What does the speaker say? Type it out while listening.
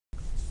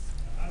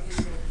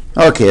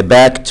Okay,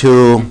 back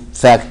to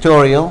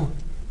factorial.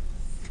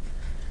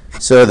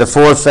 So the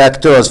 4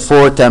 factorial is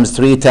 4 times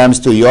 3 times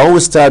 2. You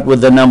always start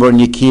with the number and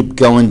you keep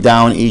going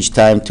down each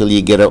time till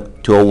you get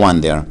to a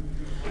 1 there.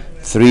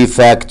 3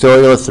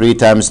 factorial, 3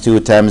 times 2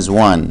 times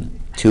 1.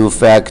 2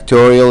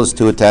 factorial is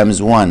 2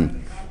 times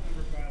 1.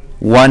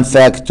 1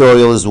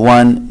 factorial is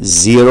 1.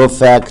 0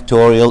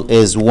 factorial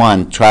is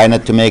 1. Try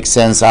not to make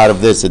sense out of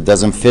this. It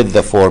doesn't fit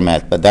the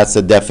format, but that's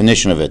the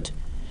definition of it.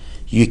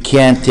 You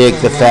can't take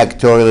the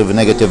factorial of a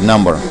negative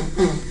number.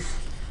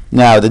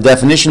 Now, the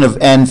definition of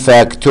n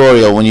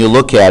factorial, when you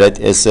look at it,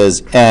 it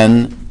says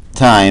n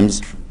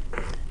times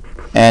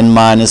n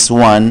minus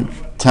 1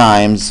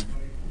 times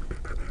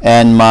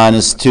n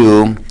minus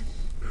 2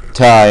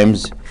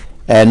 times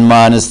n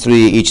minus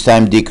 3. Each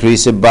time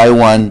decrease it by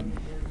 1,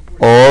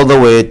 all the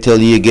way till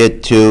you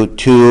get to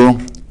 2,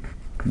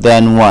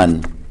 then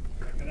 1.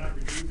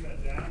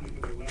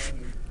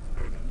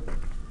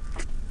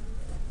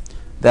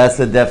 That's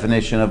the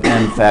definition of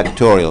n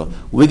factorial.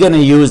 We're going to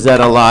use that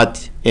a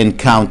lot in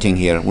counting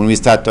here. When we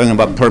start talking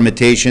about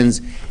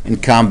permutations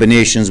and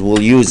combinations,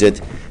 we'll use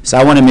it. So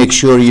I want to make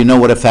sure you know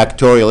what a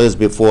factorial is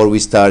before we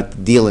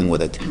start dealing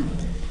with it.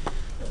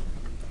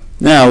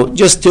 Now,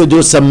 just to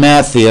do some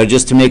math here,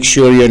 just to make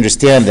sure you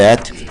understand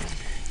that,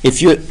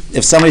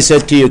 if somebody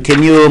said to you,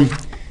 can you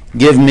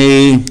give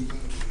me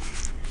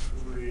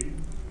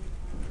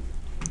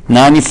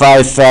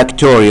 95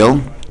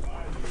 factorial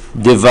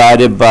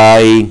divided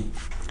by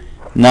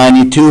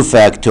 92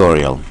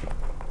 factorial?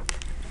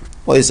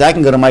 Well, you say, I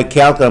can go to my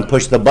calculator and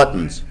push the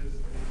buttons.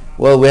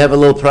 Well, we have a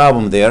little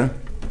problem there.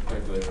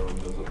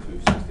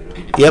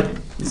 Yep,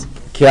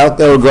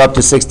 calculator will go up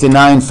to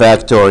 69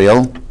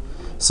 factorial.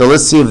 So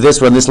let's see if this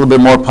is a little bit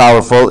more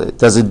powerful.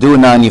 Does it do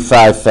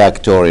 95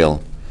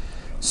 factorial?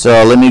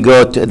 So let me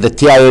go to, the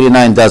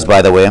TI-89 does,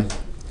 by the way.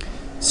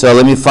 So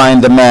let me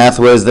find the math.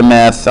 Where's the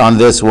math on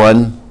this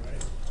one?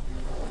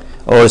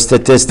 Or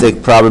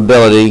statistic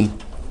probability.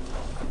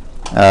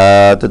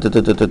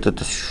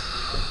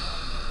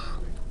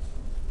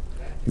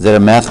 Is there a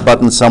math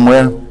button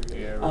somewhere?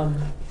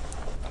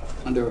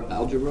 Under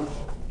algebra,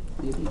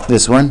 maybe?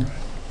 This one?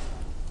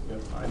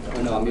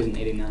 Oh, no, I'm using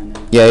 89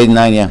 now. Yeah,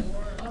 89, yeah.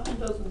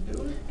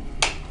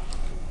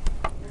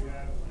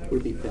 Would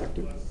it be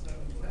factor?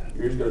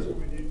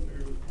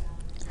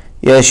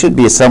 Yeah, it should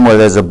be somewhere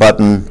there's a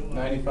button.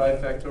 95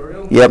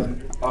 factorial? Yep.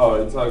 Oh,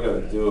 it's not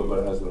going to do it, but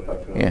it has the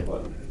factorial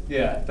button.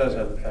 Yeah, it does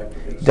have the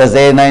factorial. Does the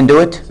 89 do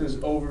it? It says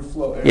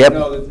overflow. Yep.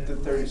 No, the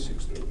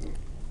 36 does.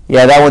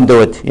 Yeah, that one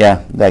do it.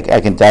 Yeah, like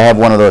I have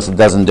one of those that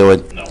doesn't do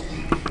it. No.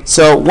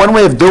 So one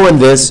way of doing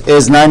this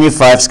is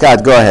 95.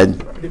 Scott, go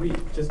ahead. Could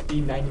it just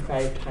be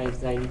 95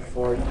 times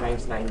 94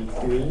 times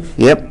 93?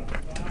 Yep.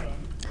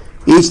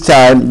 Each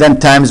time, then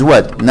times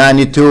what?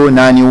 92,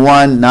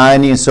 91,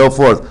 90, and so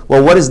forth.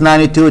 Well, what is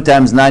 92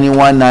 times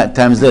 91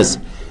 times this?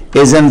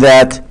 Isn't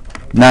that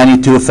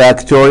 92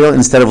 factorial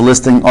instead of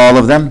listing all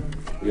of them?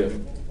 Yeah.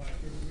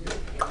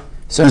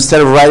 So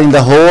instead of writing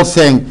the whole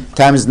thing,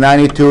 times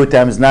 92,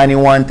 times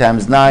 91,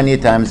 times 90,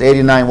 times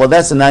 89, well,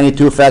 that's a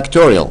 92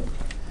 factorial.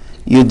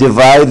 You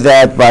divide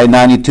that by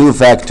 92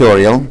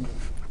 factorial,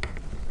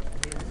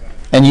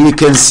 and you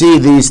can see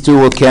these two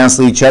will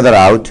cancel each other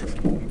out.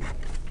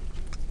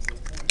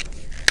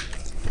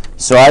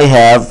 So I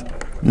have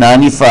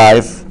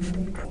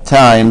 95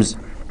 times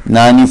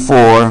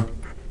 94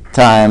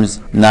 times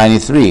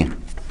 93.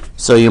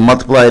 So you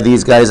multiply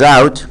these guys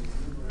out,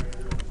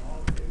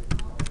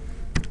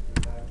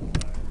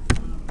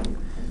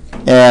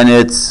 and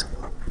it's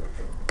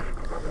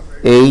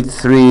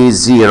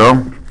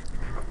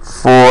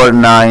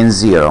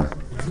 830,490.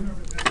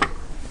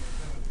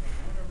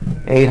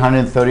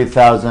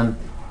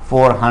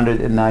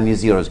 830,490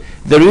 zeros.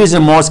 The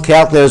reason most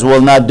calculators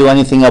will not do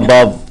anything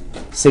above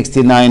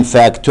 69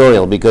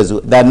 factorial, because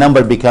that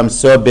number becomes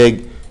so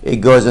big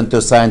it goes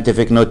into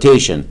scientific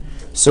notation.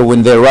 So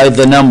when they write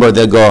the number,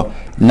 they go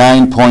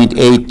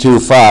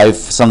 9.825,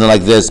 something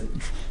like this,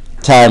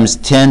 times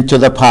 10 to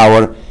the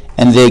power,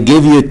 and they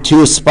give you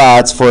 2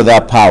 spots for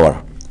that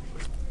power.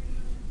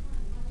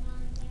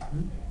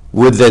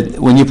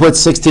 When you put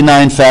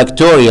 69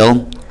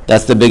 factorial,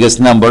 that's the biggest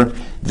number,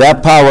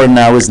 that power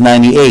now is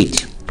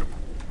 98.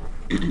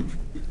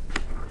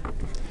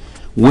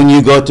 When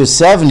you go to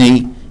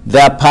 70,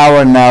 that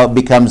power now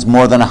becomes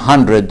more than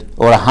 100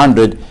 or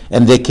 100,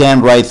 and they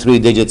can't write 3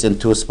 digits in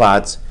 2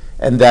 spots,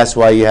 and that's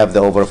why you have the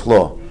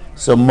overflow.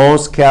 So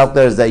most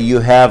calculators that you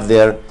have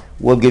there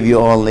will give you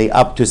only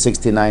up to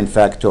 69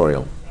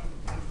 factorial.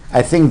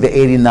 I think the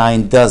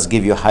 89 does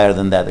give you higher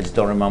than that. I just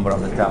don't remember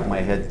on the top of my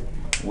head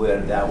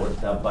where that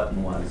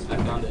button was. I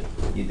found it.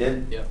 You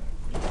did? Yep.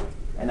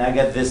 And I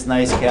got this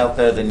nice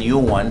calculator, the new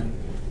one.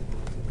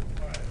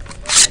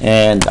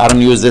 And I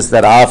don't use this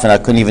that often. I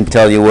couldn't even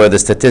tell you where the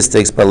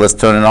statistics, but let's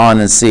turn it on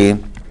and see.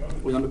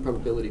 We're under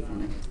probability for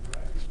me.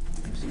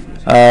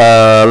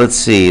 Let's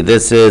see.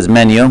 This is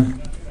menu.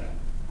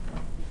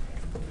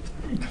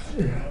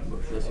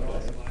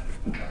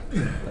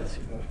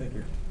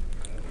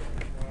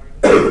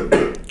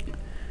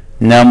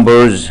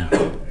 Numbers.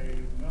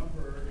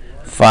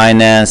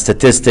 finance,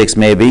 statistics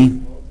maybe.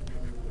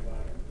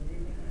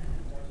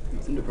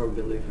 It's under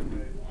probability for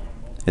me.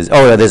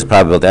 Oh, yeah, there's a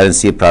probability. I didn't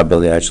see a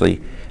probability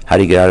actually. How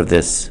do you get out of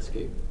this?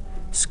 Escape.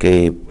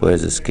 Escape.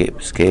 Where's escape?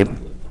 Escape.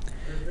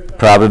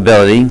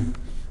 Probability.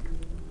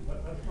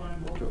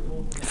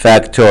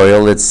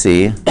 Factorial. Let's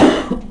see.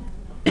 Oh,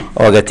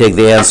 I gotta take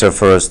the answer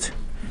first.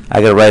 I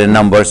gotta write a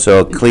number,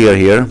 so clear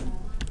here.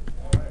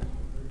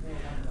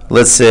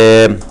 Let's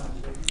say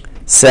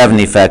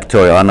 70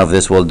 factorial. I don't know if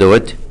this will do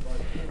it.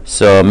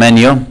 So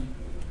menu,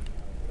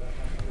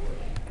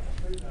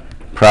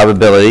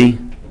 probability,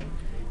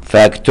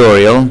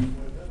 factorial.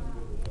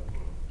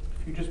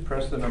 If you just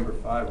press the number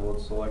 5, will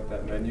it select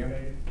that menu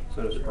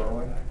instead of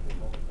scrolling?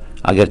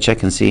 I gotta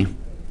check and see.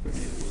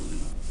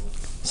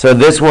 So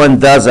this one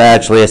does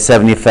actually a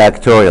 70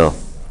 factorial.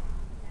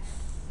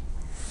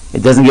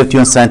 It doesn't give it to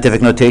you in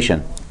scientific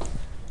notation.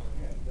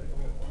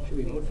 Should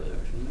we vote for that,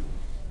 shouldn't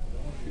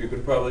You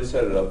could probably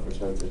set it up for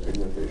scientific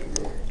notation.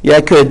 though. Yeah,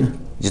 I could.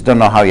 Just don't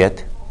know how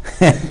yet.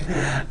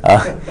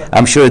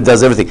 I'm sure it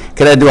does everything.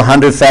 Can I do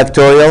 100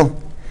 factorial?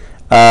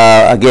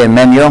 Again,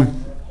 menu.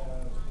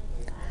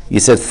 You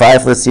said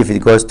 5. Let's see if it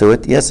goes to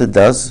it. Yes, it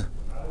does.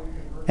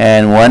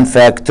 And 1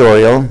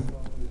 factorial.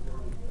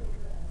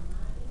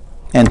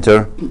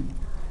 Enter.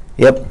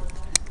 Yep.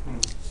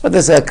 But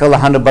this I call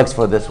 $100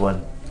 for this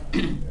one.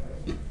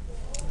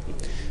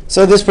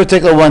 So this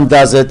particular one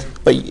does it,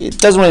 but it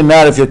doesn't really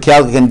matter if your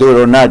calculator can do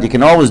it or not. You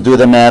can always do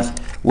the math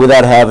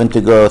without having to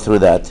go through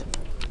that.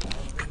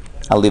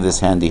 I'll leave this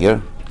handy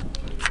here.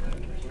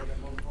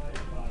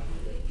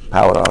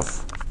 Power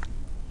off.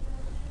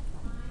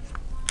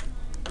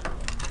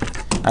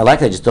 I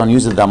like it, I just don't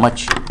use it that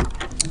much.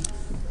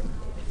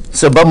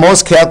 So, but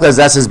most calculators,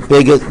 that's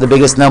the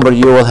biggest number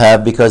you will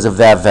have because of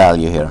that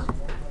value here.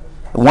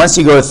 Once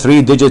you go to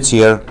 3 digits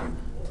here,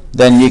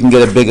 then you can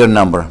get a bigger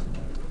number.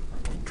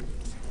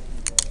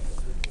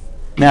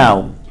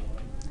 Now,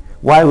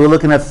 why we're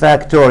looking at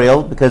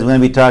factorial? Because we're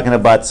going to be talking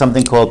about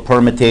something called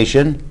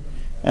permutation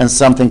and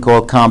something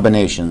called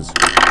combinations.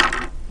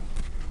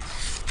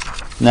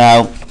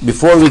 Now,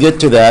 before we get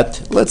to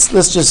that, let's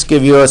just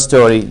give you a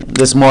story.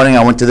 This morning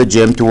I went to the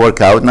gym to work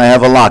out, and I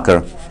have a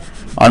locker.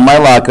 On my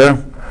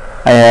locker,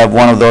 I have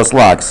one of those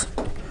locks.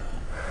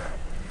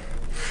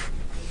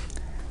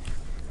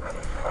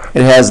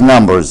 It has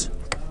numbers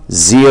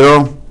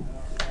 0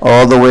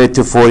 all the way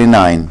to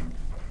 49.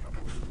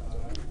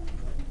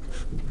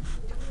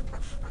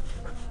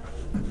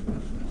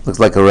 Looks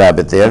like a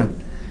rabbit there,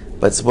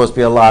 but it's supposed to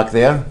be a lock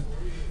there.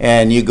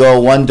 And you go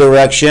one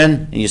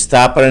direction, and you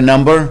stop at a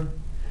number.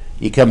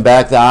 You come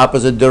back the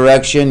opposite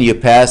direction, you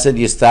pass it,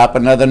 you stop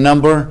another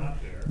number.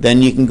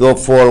 Then you can go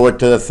forward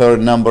to the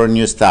third number, and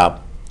you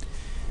stop.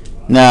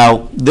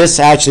 Now,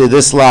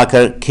 this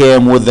locker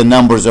came with the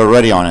numbers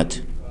already on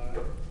it.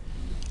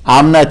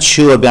 I'm not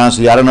sure, to be honest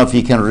with you. I don't know if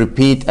you can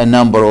repeat a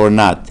number or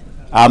not.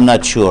 I'm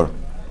not sure.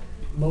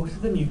 Most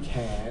of them you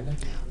can.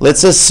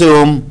 Let's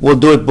assume we'll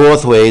do it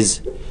both ways.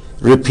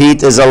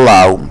 Repeat is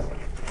allowed.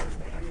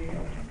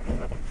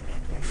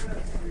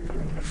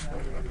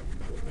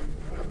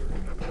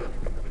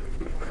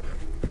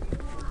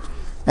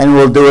 And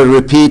we'll do it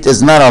repeat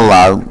is not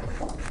allowed.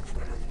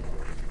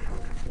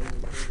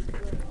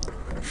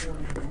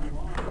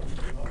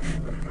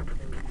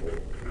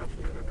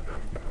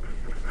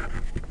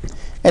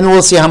 And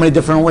we'll see how many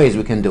different ways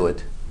we can do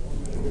it.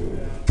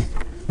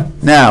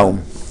 Now,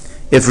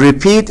 if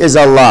repeat is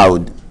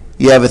allowed,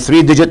 you have a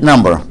 3-digit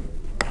number.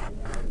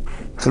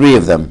 3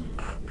 of them.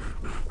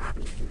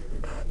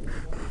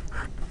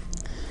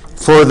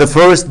 For the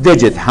first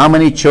digit, how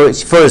many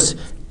choices? First,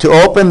 to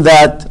open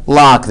that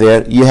lock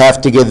there, you have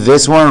to get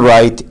this one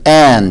right,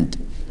 and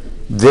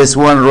this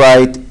one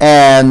right,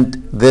 and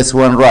this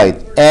one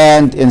right.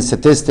 And in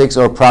statistics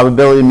or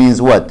probability means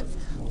what?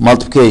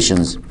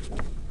 Multiplications.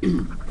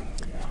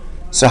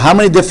 So how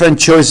many different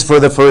choices for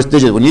the first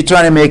digit? When you're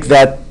trying to make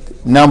that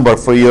number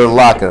for your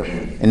locker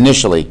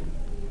initially,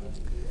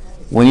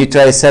 when you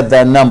try to set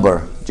that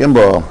number,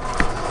 Jimbo,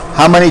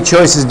 how many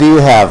choices do you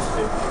have?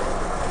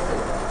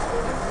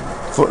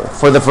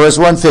 For the first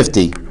one,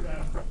 50.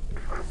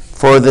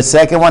 For the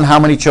second one, how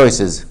many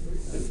choices?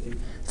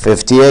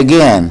 50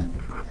 again.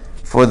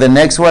 For the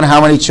next one,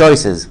 how many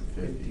choices?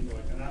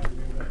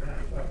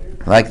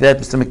 Like that,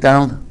 Mr.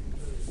 McDonald?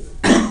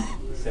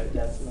 Except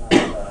that's not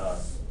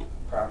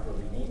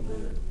properly named,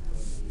 is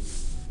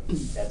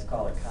it? That's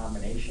called a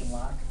combination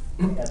lock.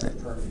 That's a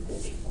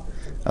permutation lock.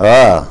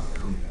 Ah,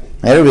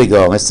 there we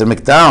go. Mr.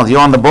 McDonald, you're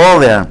on the ball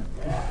there.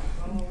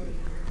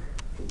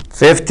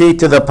 50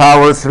 to the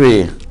power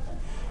 3.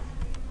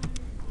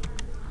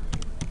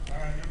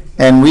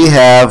 And we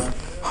have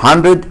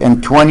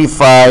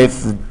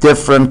 125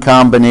 different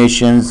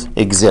combinations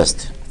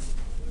exist.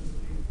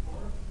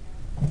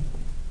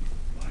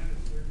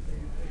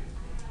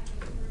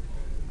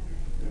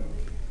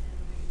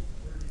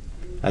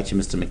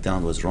 Actually, Mr.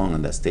 McDonald was wrong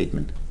on that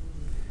statement.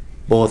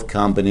 Both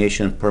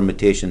combination and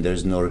permutation,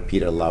 there's no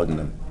repeat allowed in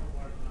them.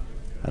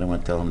 I don't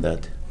want to tell him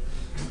that.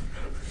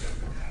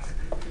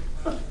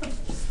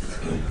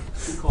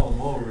 call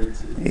him over.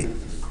 It's a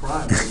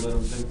crime to let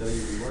him think that he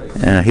was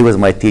right. He was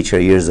my teacher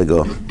years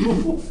ago.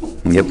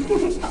 Yep.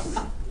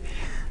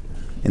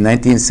 In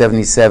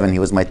 1977, he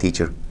was my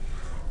teacher.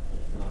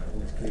 In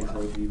this case, that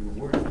would be even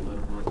worse. Let him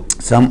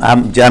not So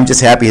I'm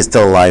just happy he's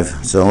still alive.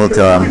 So we'll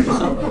tell him.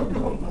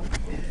 oh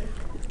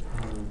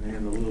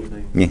man, the little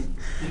thing. Yeah.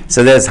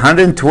 So there's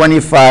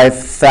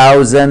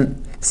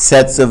 125,000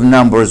 sets of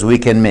numbers we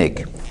can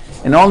make,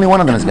 and only one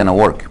of them is going to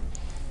work.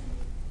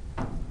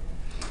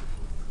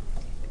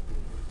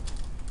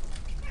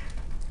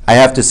 I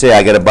have to say,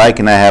 I got a bike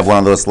and I have one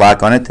of those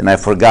lock on it, and I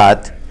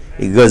forgot.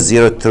 It goes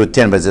 0 through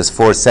 10, but there's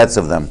 4 sets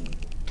of them.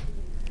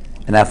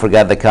 And I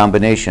forgot the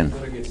combination.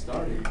 Better get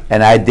started.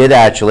 And I did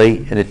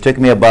actually, and it took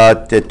me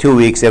about 2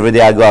 weeks. Every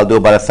day I go, I'll do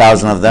about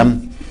 1,000 of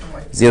them.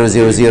 0,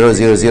 0, 0,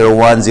 0, 0,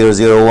 1, 0,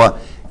 0, 1.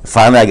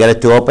 Finally, I got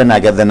it to open. I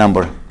got the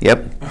number.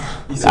 Yep.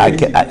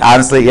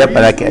 Honestly, yep. And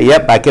I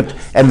kept.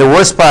 And the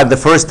worst part, the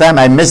first time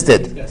I missed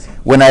it.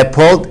 When I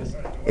pulled,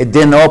 it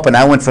didn't open.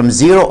 I went from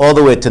 0 all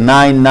the way to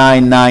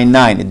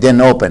 9999. It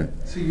didn't open.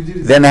 So you did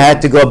it Then I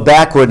had to go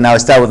backward. Now I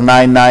start with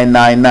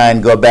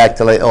 9999. Go back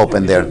till I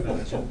open there.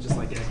 just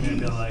like that.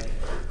 You'd be like,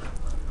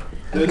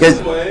 There's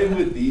a way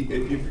with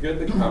if you forget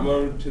the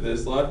combo to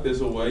this lock, there's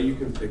a way you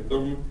can pick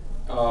them.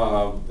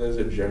 There's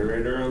a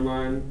generator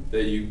online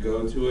that you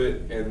go to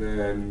it and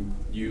then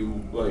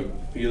you like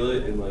feel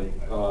it and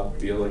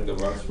feel like the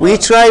rough spot. We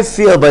try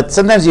feel, but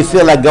sometimes you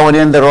feel like going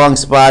in the wrong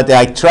spot.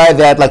 I try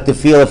that, like to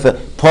feel if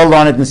pull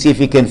on it and see if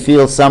you can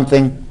feel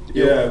something.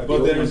 Yeah,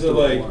 but there's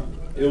a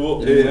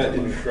it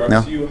instructs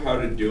No. you how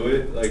to do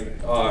it,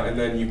 and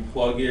then you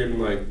plug in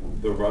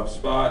the rough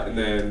spot, and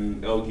then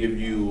it'll give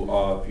you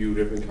a few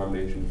different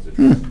combinations to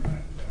try.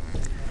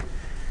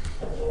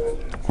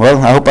 Well,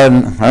 I hope I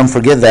don't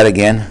forget that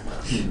again.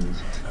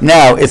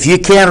 Now, if you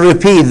can't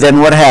repeat, then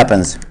what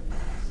happens?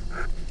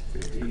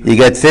 You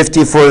get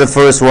 50 for the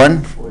first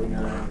one,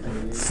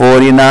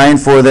 49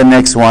 for the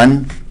next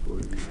one,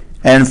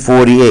 and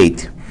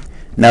 48.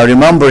 Now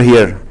remember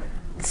here,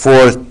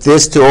 for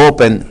this to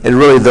open,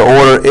 the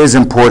order is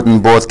important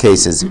in both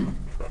cases.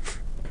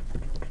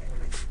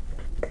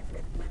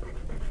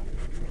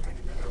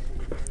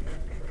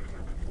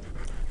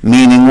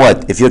 Meaning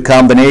what? If your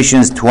combination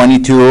is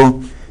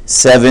 22,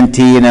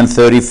 17, and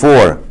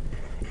 34,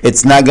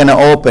 it's not going to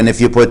open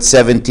if you put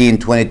 17,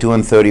 22,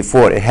 and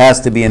 34. It has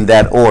to be in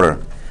that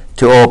order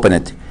to open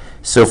it.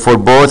 So for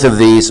both of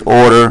these,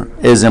 order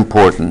is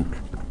important.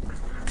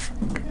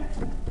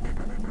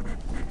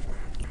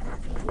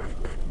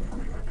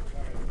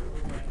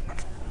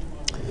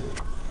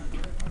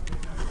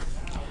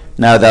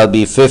 Now that'll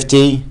be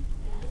 50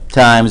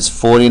 times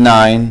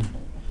 49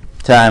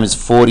 times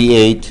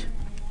 48,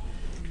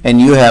 and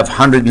you have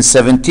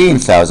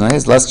 117,000.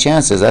 There's less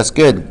chances. That's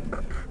good.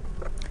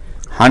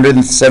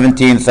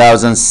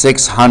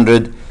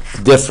 117,600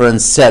 different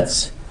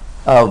sets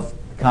of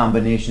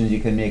combinations you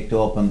can make to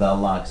open that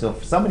lock. So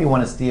if somebody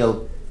want to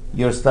steal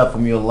your stuff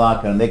from your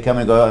locker and they come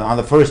and go on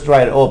the first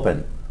try to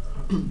open,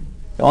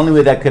 the only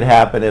way that could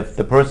happen if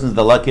the person's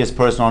the luckiest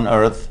person on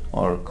earth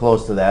or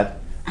close to that,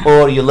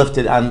 or you left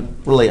it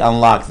really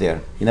unlocked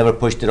there. You never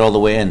pushed it all the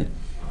way in.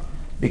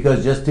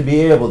 Because just to be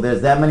able,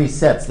 there's that many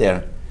sets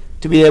there,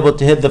 to be able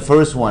to hit the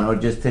first one or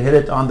just to hit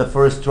it on the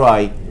first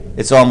try,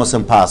 it's almost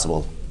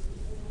impossible.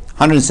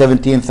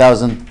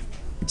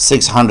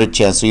 117,600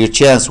 chance. So your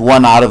chance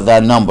 1 out of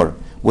that number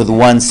with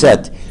 1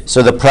 set.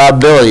 So the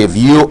probability of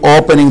you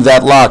opening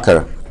that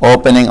locker,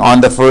 opening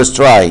on the first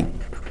try,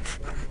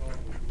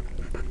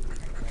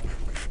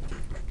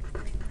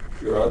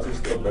 Your odds are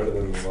still better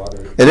than the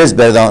lottery. it is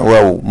better than,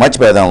 well, much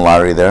better than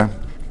lottery there.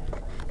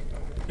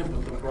 yeah,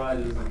 but the prize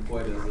isn't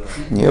quite as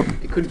Yep.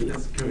 It could be.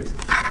 as good.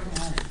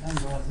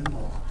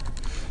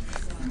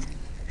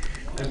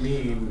 I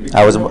mean,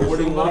 I was- if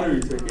Winning lottery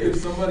if ticket.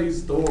 somebody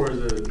stores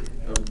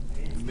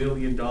 $1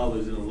 million in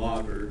a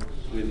locker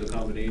with a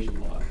combination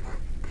lock,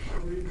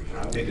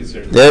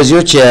 There's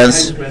your I chance.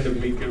 spend a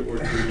week or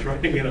two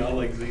trying it out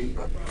like Z.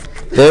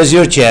 There's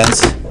your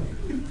chance.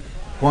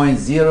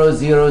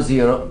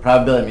 0.000,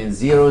 probability means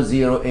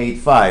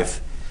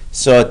 0085.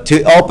 So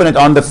to open it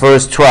on the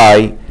first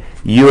try,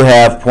 you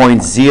have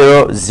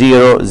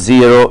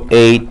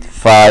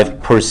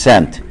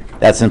 0.00085%.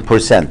 That's in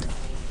percent.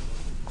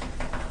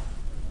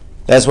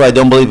 That's why I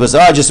don't believe it.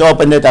 I just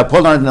opened it, I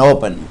pulled on it and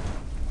opened.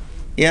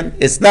 Yeah,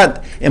 it's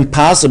not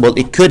impossible.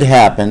 It could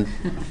happen,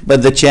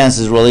 but the chance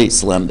is really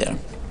slim there.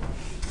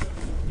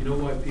 You know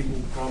why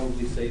people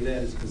probably say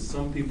that is because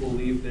some people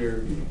leave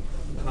their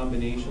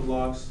combination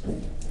locks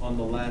on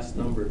the last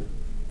number.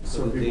 So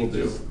Some that they people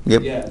do. just,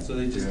 Yep. yeah, so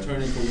they just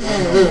turn into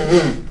one number.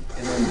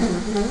 And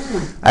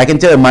then, I can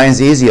tell you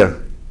mine's easier.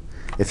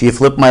 If you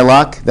flip my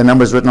lock, the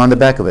number's written on the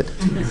back of it.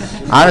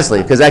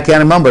 Honestly, because I can't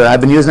remember.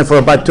 I've been using it for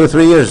about 2 or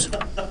 3 years.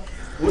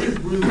 what is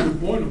really the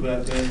point of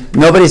that then?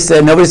 Nobody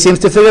seems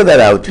to figure that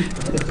out.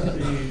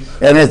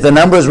 And the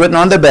number is written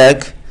on the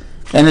back,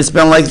 and it's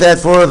been like that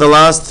for the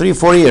last 3 or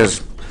 4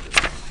 years.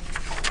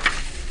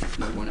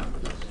 Not one up.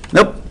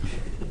 Nope.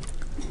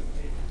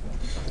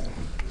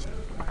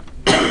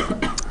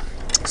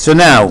 So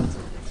now,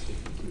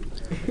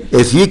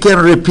 If you can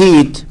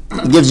repeat,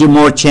 it gives you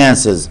more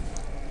chances.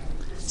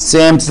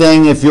 Same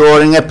thing if you're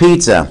ordering a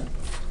pizza.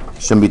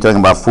 Shouldn't be talking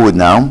about food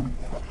now.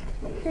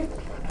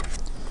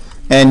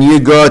 And you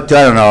go to,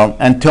 I don't know,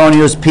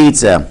 Antonio's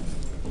Pizza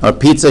or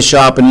Pizza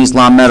Shop in East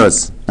Long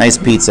Meadows. Nice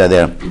pizza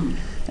there.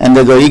 And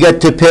they go, you get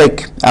to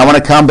pick, I want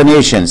a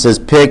combination. It says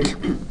pick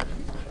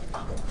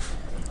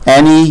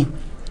any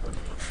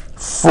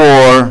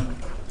 4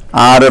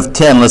 out of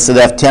 10. Let's say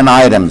they have 10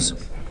 items.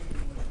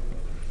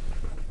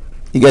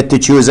 You get to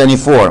choose any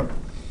 4.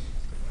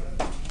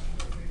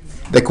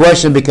 The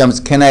question becomes,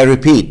 can I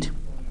repeat?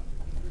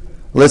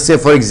 Let's say,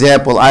 for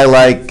example, I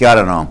like, I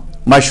don't know,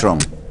 mushroom.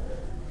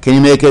 Can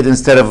you make it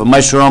instead of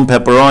mushroom,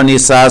 pepperoni,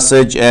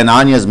 sausage, and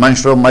onions,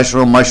 mushroom,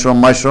 mushroom, mushroom,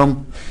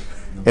 mushroom?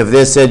 If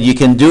they said you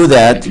can do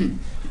that,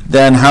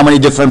 then how many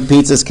different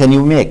pizzas can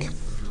you make?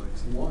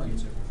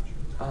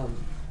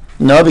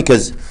 No,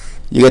 because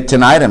you get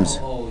 10 items.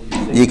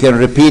 You can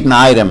repeat an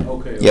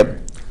item. Yep.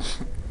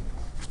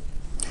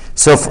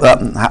 So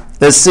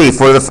let's see.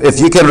 If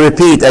you can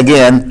repeat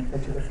again,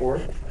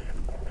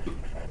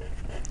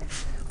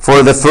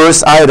 for the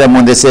first item,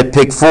 when they say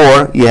pick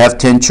 4, you have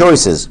 10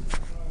 choices.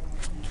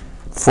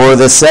 For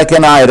the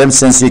second item,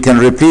 since you can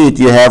repeat,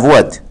 you have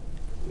what?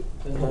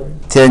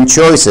 10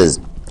 choices.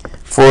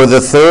 For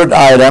the third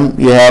item,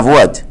 you have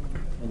what?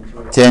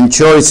 10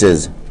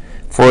 choices.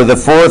 For the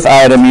fourth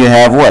item, you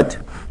have what?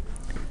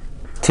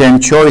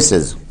 10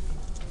 choices.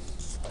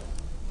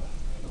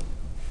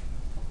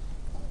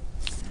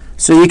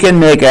 So you can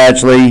make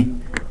actually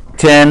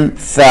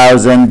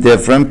 10,000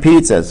 different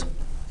pizzas.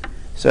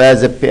 So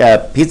as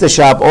a pizza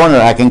shop owner,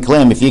 I can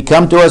claim if you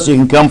come to us, you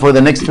can come for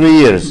the next 3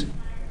 years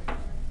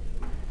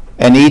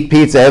and eat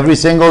pizza every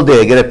single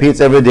day, get a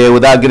pizza every day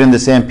without getting the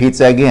same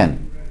pizza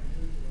again.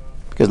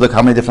 Because look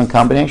how many different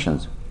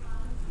combinations.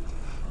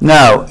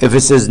 Now, if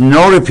it says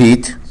no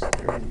repeat,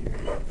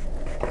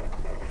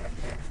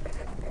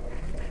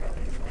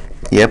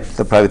 yep,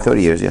 so probably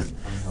 30 years, yeah.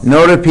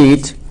 No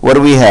repeat, what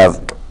do we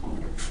have?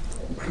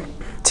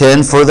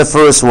 10 for the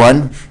first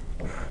one,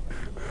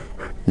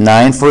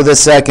 9 for the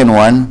second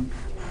one,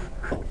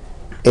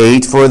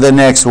 8 for the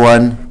next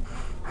one,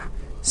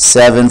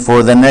 7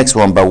 for the next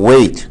one. But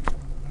wait,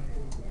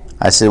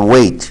 I said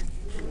wait.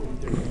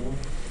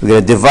 We're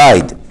going to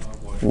divide.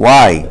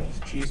 Why?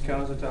 Cheese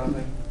count as a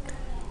topping?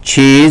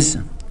 Cheese,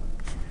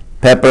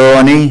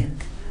 pepperoni,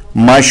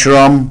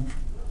 mushroom,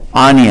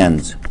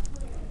 onions.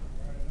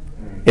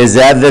 Is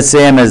that the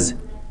same as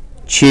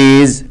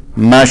cheese,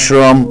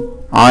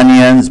 mushroom,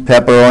 onions,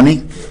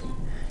 pepperoni?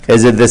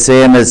 Is it the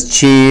same as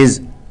cheese,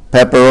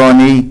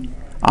 pepperoni,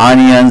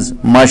 onions,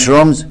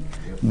 mushrooms?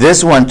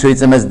 This one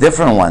treats them as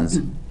different ones.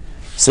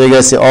 So you're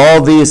going to say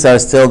all these are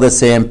still the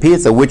same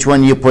pizza. Which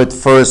one you put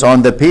first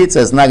on the pizza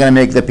is not going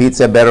to make the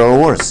pizza better or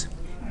worse.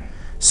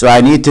 So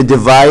I need to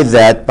divide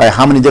that by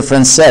how many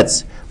different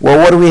sets. Well,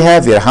 what do we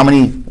have here? How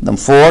many?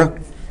 4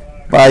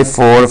 by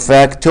 4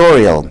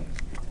 factorial.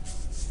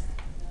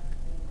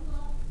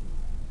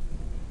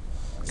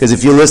 Because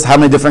if you list how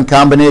many different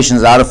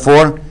combinations out of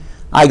 4,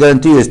 I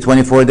guarantee you it's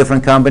 24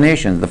 different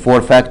combinations, the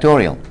 4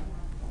 factorial.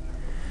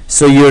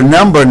 So your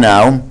number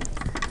now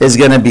is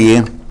going to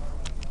be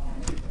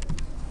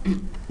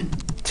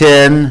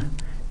 10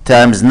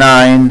 times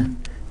 9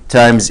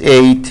 times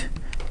 8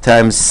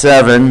 times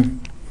 7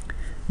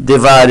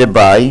 divided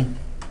by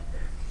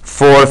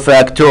 4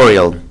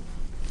 factorial,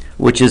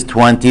 which is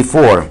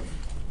 24.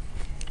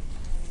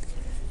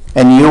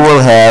 And you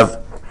will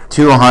have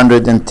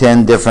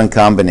 210 different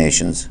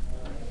combinations.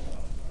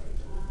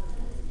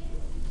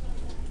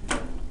 I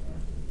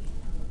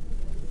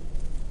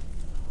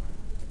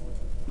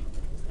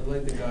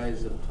like the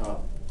guys up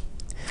top.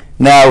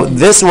 Now,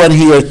 this one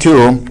here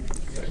too,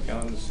 That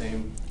count the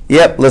same?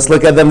 yep, let's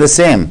look at them the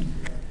same.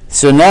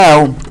 So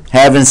now,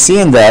 having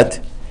seen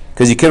that,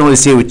 because you can't really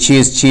see with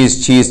cheese,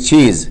 cheese, cheese,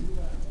 cheese,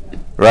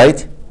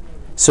 right?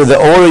 So the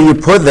order you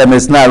put them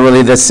is not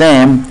really the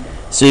same,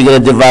 so you're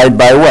going to divide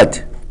by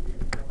what?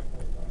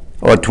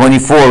 Or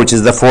 24, which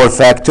is the 4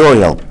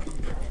 factorial.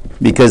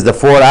 Because the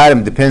 4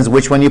 item depends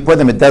which one you put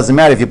them. It doesn't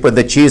matter if you put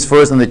the cheese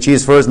first and the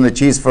cheese first and the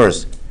cheese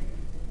first.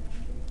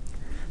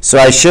 So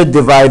I should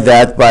divide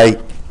that by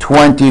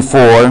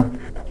 24,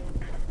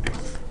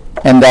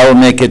 and that will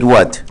make it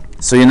what?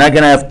 So you're not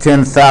going to have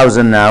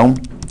 10,000 now,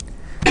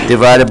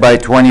 divided by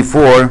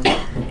 24.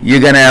 You're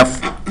going to have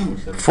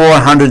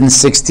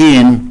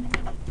 417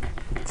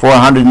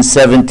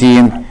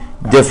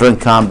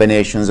 different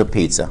combinations of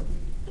pizza.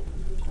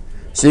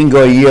 So you can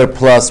go a year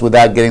plus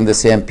without getting the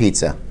same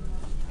pizza.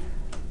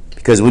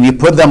 Because when you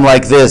put them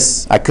like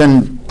this, I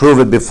couldn't prove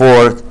it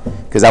before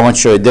because I want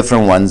to show you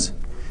different ones.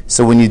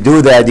 So when you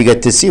do that, you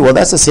get to see, well,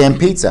 that's the same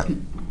pizza.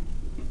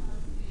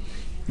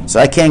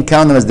 So I can't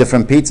count them as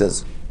different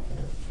pizzas.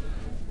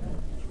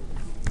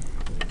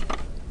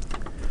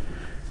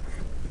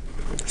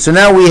 So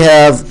now we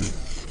have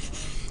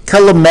a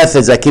couple of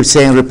methods. I keep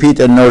saying repeat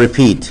and no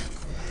repeat.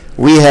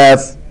 We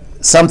have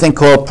something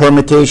called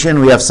permutation.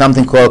 We have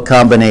something called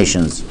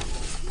combinations.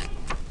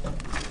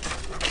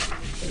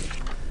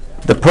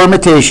 The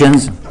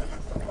permutations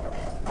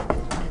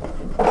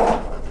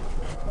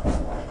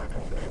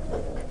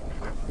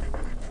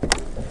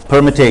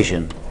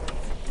permutation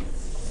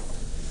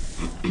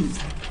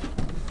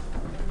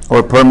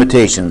or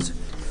permutations.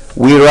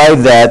 We write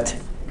that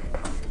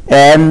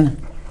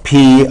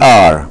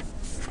NPR.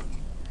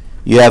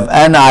 You have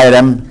n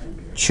item,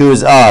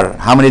 choose R.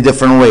 How many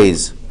different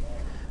ways?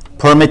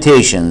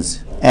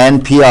 Permutations,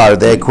 NPR.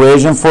 The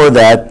equation for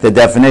that, the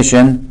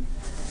definition,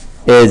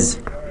 is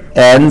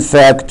n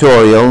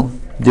factorial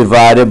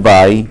divided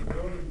by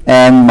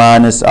n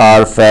minus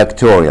r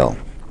factorial.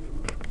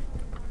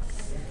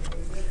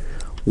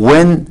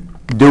 When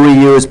do we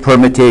use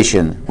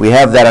permutation? We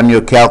have that on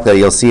your calculator.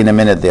 You'll see in a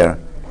minute there.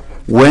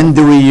 When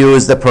do we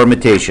use the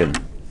permutation?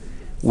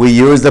 We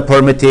use the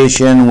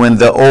permutation when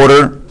the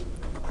order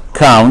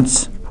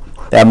counts.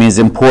 That means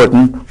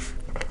important.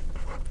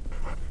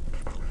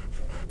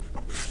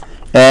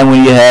 And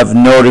when you have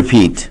no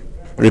repeat.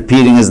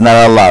 Repeating is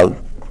not allowed.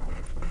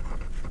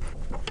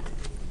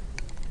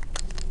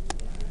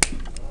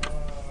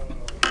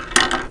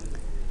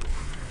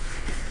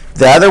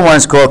 The other one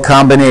is called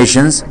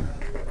combinations.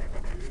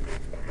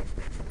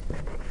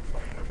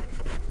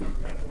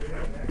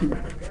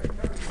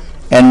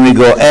 And we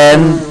go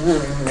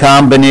n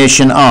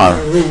combination r.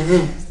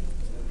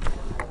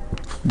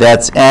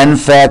 That's n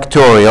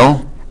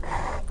factorial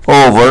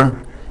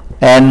over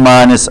n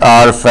minus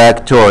r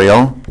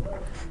factorial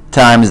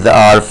times the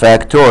r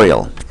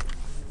factorial.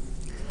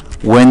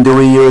 When do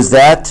we use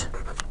that?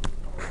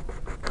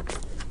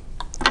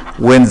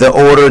 When the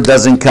order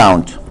doesn't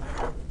count.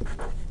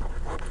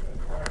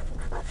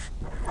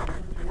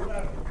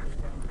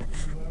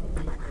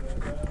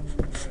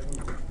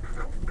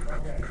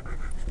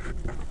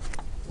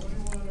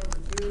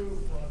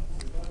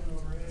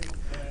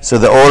 So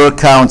the order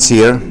counts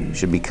here,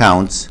 should be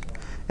counts,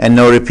 and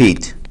no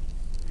repeat.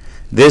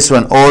 This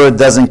one, order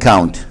doesn't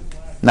count,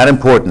 not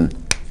important.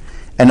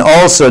 And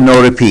also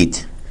no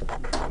repeat.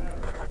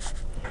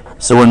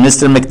 So when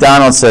Mr.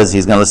 McDonald says,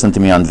 he's going to listen to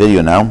me on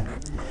video now,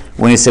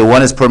 when you say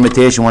one is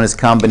permutation, one is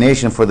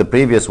combination for the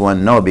previous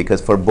one, no, because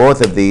for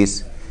both of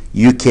these,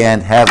 you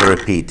can't have a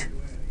repeat.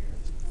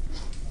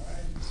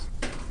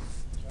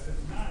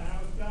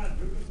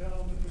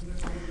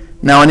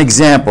 Now an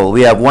example,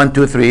 we have 1,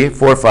 2, 3,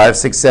 4, 5,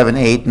 6, 7,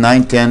 8,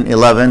 9, 10,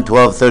 11,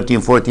 12, 13,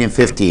 14,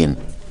 15.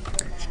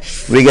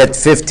 We got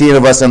 15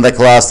 of us in the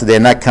class today,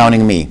 not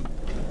counting me.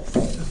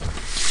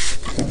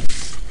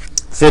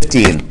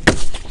 15.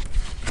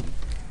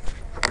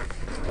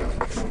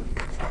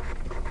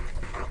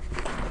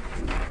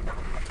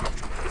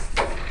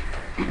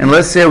 And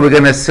let's say we're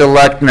going to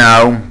select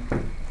now,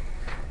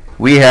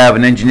 we have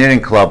an engineering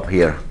club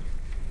here.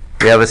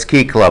 We have a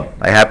ski club.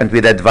 I happen to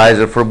be the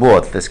advisor for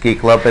both, the ski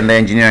club and the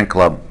engineering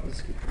club.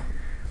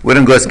 We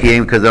don't go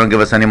skiing because they don't give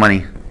us any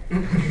money.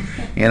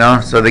 You know,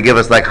 so they give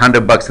us like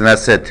 $100 and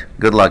that's it.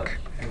 Good luck.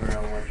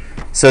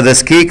 So the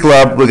ski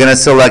club, we're going to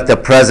select the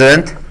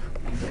president,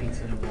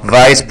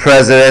 vice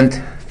president,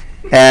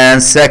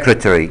 and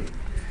secretary.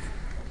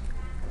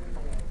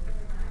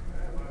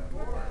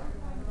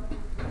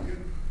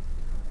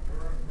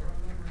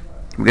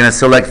 We're going to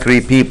select 3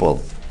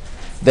 people.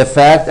 The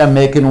fact I'm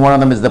making one of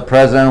them is the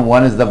president,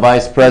 one is the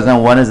vice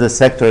president, one is the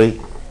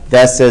secretary,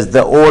 that says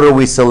the order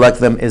we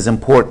select them is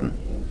important.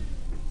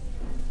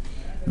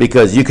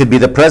 Because you could be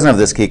the president of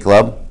the ski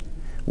club,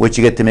 which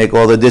you get to make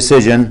all the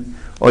decision,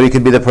 or you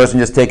could be the person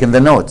just taking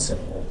the notes.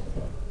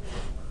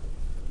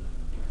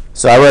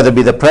 So I'd rather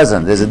be the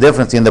president. There's a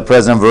difference in the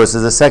president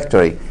versus the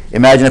secretary.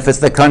 Imagine if it's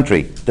the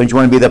country. Don't you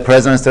want to be the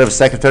president instead of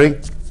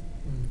secretary?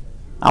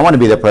 I want to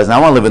be the president.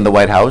 I want to live in the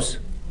White House.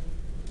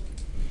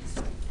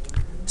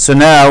 So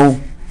now,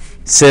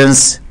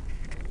 since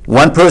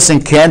one person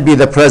can't be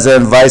the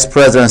president, vice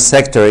president,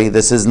 secretary,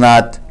 this is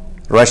not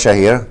Russia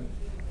here.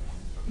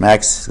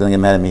 Max is going to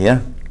get mad at me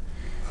here.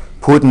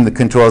 Putin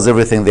controls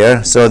everything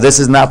there. So this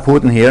is not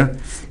Putin here.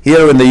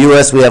 Here in the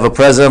US, we have a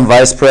president,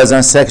 vice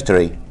president,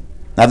 secretary.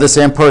 Not the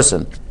same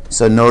person.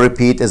 So no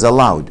repeat is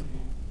allowed.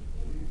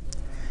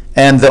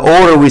 And the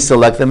order we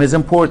select them is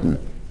important.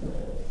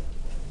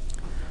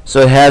 So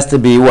it has to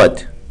be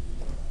what?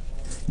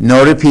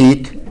 No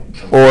repeat.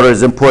 Order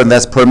is important.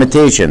 That's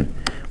permutation.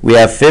 We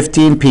have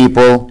 15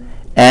 people,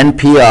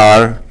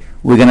 NPR.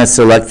 We're going to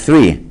select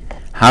 3.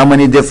 How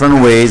many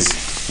different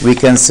ways we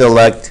can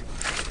select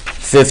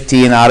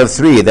 15 out of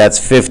 3? That's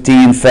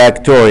 15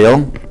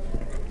 factorial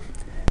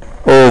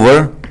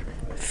over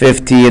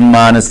 15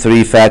 minus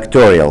 3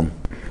 factorial,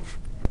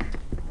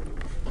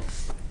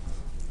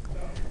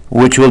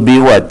 which will be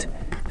what?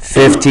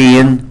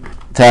 15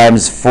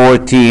 times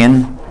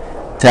 14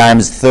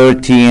 times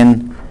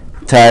 13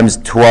 times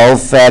 12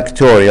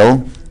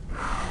 factorial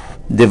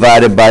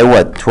divided by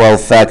what? 12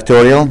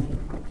 factorial.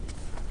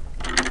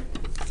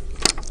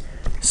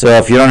 So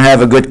if you don't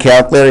have a good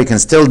calculator, you can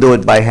still do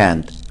it by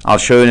hand. I'll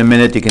show you in a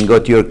minute. You can go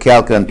to your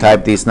calculator and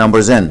type these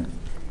numbers in.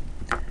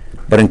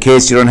 But in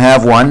case you don't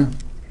have one,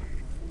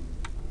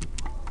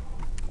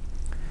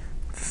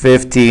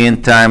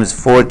 15 times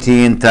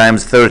 14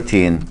 times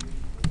 13.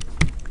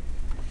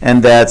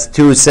 And that's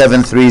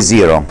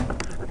 2730.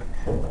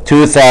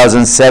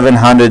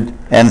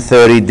 2,730 and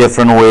 30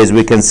 different ways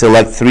we can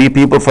select 3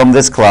 people from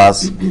this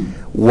class,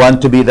 1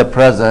 to be the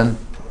president,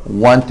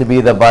 1 to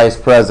be the vice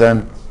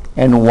president,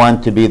 and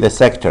 1 to be the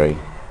secretary.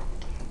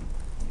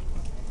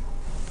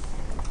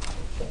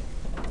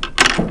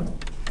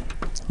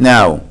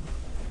 Now,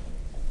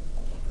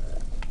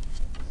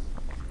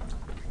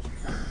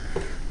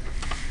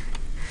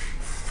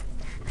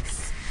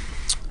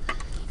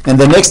 in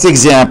the next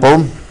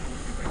example,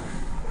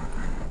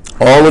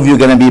 all of you are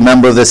going to be a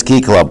member of the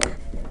ski club,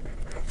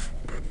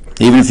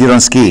 even if you don't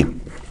ski.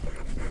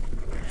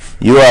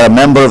 You are a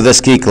member of the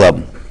ski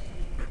club.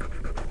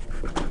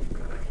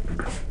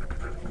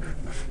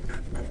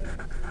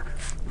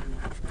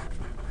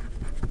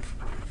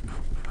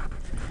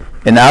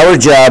 And our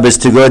job is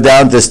to go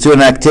down to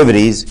student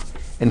activities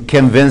and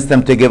convince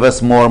them to give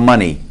us more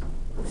money.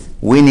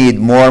 We need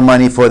more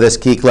money for the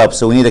ski club,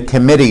 so we need a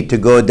committee to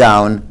go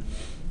down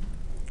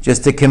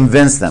just to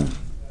convince them.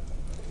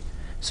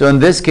 So in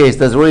this case,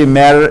 does it really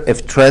matter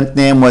if Trent's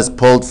name was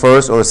pulled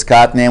first or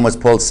Scott's name was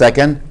pulled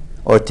second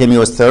or Timmy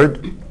was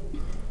third?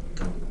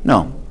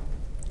 No.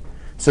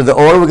 So the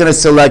order we're going to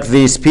select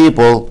these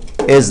people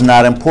is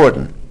not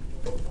important.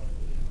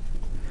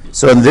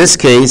 So in this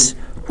case,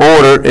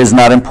 order is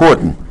not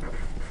important.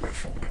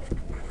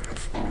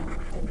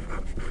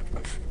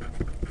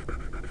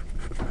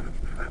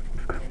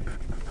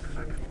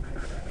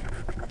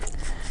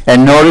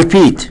 And no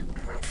repeat.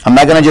 I'm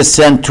not going to just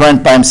send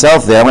Trent by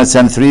himself there. I'm going to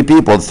send 3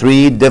 people,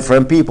 3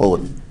 different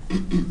people.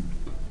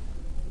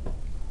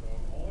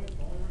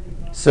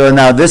 So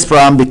now this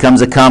problem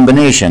becomes a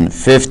combination,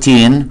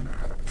 15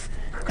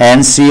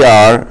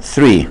 NCR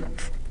 3,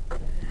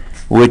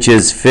 which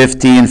is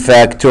 15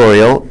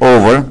 factorial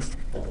over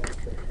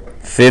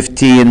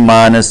 15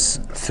 minus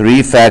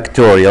 3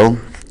 factorial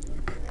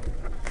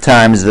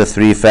times the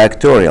 3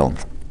 factorial.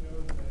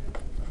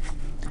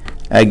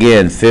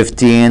 Again,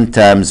 15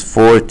 times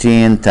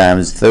 14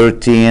 times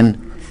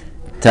 13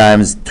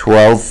 times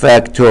 12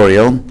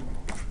 factorial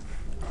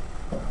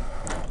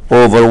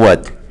over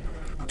what?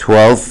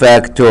 12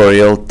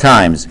 factorial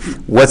times.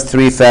 What's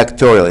 3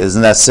 factorial?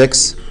 Isn't that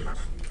 6?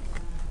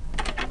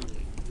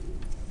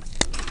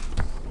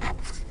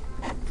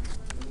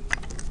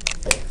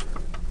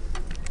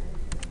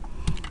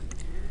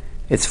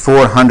 It's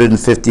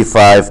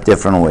 455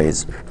 different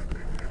ways.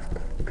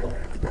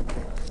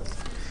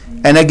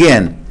 And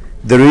again,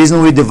 the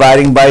reason we're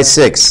dividing by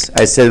 6,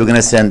 I said we're going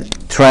to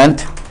send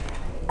Trent,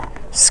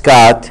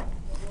 Scott,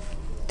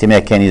 Timmy,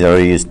 I can't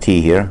already use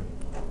T here,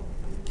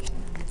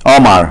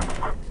 Omar.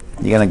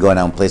 You're going to go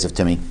now in place of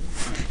Timmy.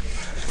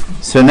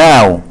 So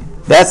now,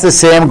 that's the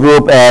same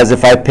group as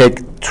if I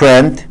pick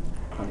Trent,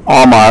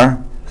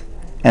 Omar,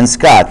 and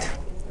Scott.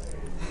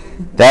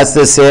 That's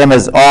the same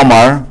as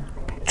Omar,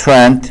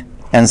 Trent,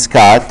 and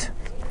Scott,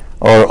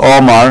 or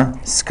Omar,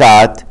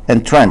 Scott,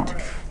 and Trent.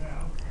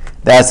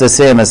 That's the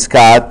same as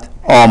Scott,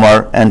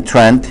 Omar, and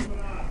Trent,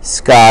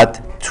 Scott,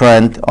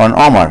 Trent, and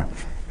Omar.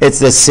 It's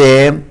the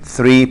same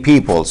 3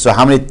 people. So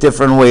how many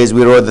different ways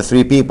we wrote the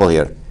 3 people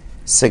here?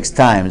 6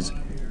 times.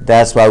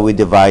 That's why we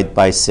divide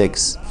by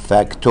 6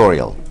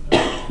 factorial,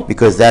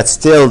 because that's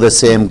still the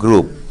same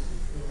group.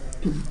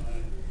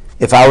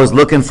 If I was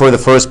looking for the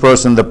first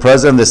person, the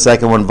president, the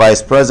second one,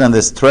 vice president,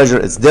 this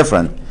treasurer, it's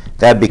different.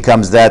 That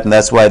becomes that, and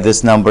that's why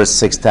this number is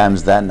 6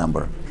 times that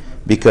number.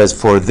 Because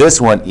for this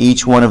one,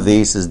 each one of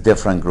these is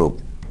different group.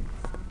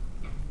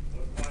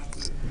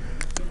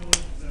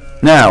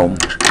 Now,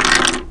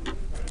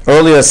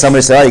 earlier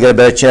somebody said, oh, you got a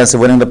better chance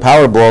of winning the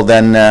Powerball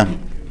than,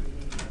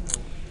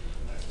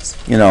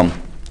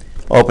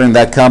 opening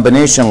that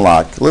combination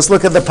lock. Let's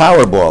look at the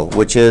Powerball,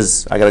 which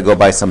is, I got to go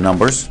by some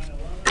numbers.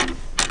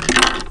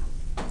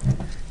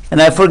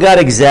 And I forgot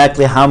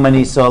exactly how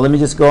many, so let me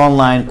just go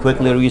online,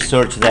 quickly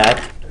research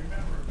that.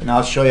 And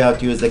I'll show you how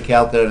to use the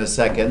calculator in a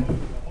second.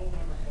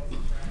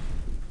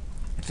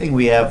 I think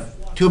we have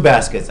 2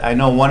 baskets. I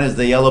know one is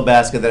the yellow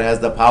basket that has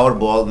the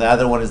Powerball, and the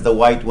other one is the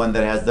white one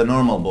that has the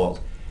normal balls.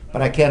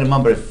 But I can't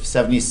remember if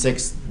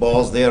 76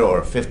 balls there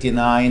or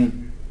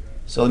 59.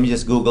 So let me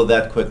just Google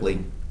that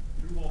quickly.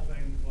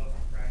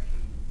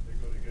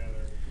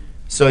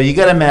 So you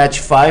got to match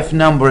 5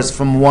 numbers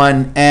from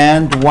one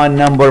and 1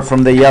 number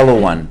from the yellow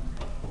one.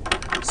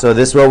 So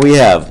this is what we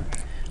have.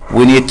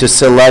 We need to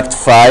select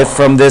 5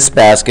 from this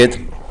basket,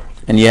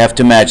 and you have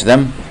to match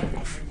them.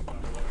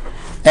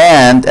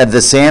 And at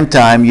the same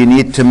time, you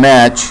need to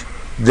match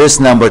this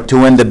number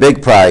to win the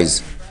big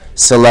prize.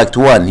 Select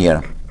 1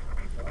 here.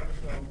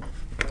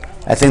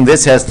 I think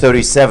this has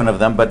 37 of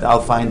them, but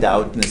I'll find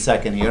out in a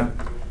second here.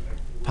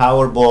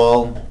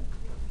 Powerball.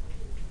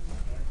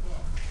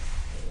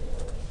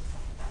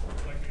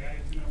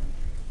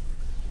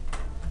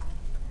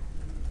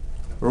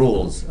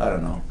 Rules. I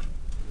don't know.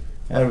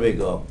 There we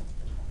go.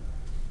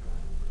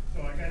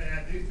 So I gotta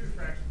add these 2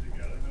 fractions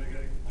together. I'm gonna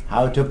get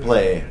How to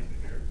play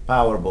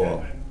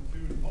Powerball.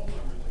 and 2 whole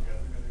numbers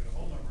together. I'm gonna get a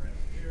whole number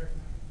in here.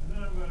 And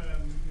then I'm gonna,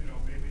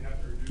 maybe have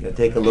to reduce. I'm going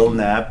to take a little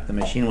nap. The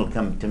machine will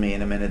come to me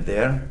in a minute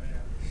there.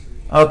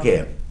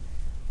 Okay.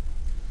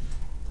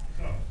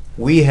 So,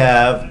 We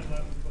have 11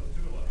 plus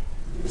 2,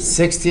 11.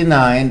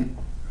 69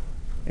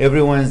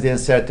 every Wednesday and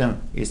Saturday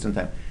Eastern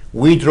Time.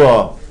 We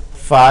draw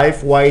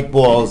 5 white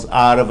balls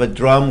out of a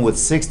drum with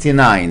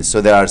 69.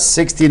 So there are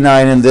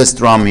 69 in this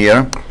drum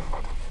here.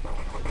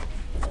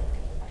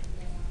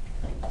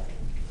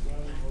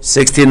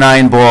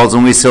 69 balls,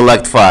 and we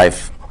select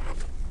 5.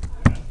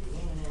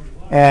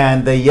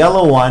 And the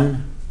yellow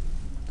one,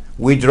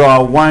 we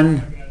draw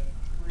 1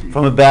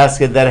 from a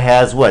basket that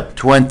has what?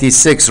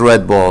 26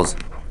 red balls.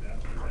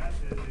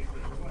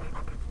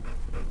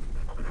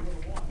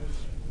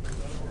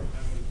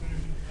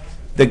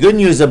 The good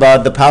news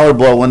about the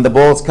Powerball, when the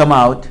balls come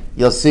out,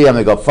 you'll see them.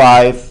 They go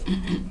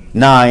 5,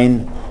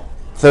 9,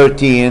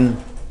 13,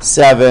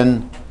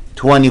 7,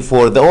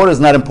 24. The order is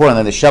not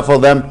important. They shuffle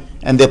them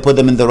and they put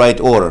them in the right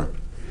order.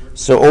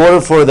 So order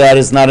for that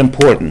is not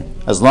important.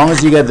 As long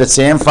as you get the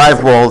same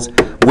 5 balls,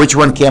 which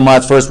one came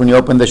out first when you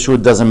open the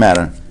chute doesn't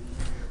matter.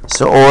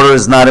 So order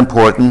is not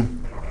important.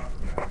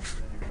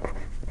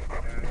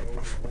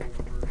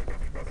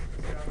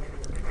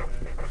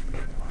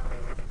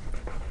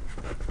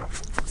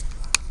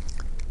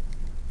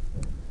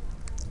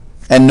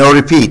 And no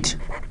repeat.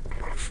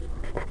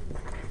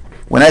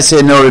 When I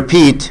say no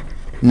repeat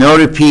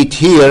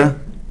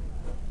here,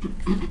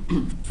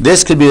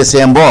 this could be the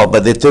same ball,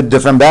 but they're 2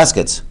 different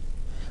baskets.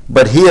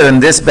 But here in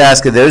this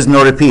basket, there is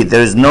no repeat.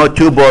 There is no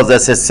 2 balls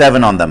that says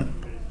 7 on them.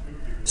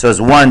 So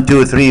it's 1,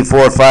 2, 3,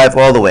 4, 5,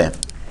 all the way.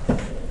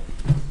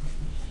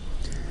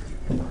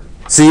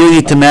 So you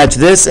need to match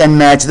this and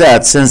match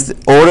that. Since the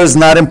order is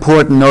not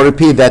important, no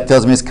repeat, that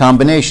tells me it's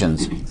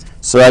combinations.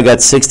 So I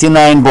got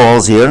 69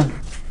 balls here.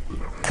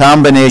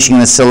 Combination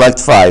is select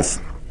 5.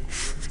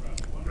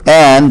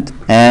 And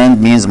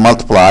means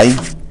multiply.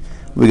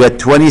 We got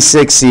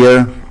 26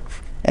 here.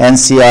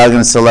 NCR going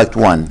to select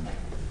 1.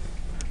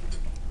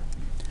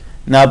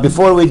 Now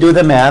before we do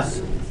the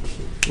math,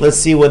 let's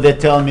see what they're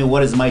telling me.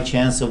 What is my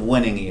chance of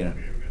winning here?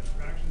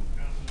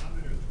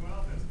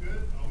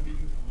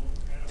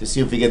 To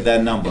see if we get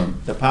that number.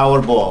 The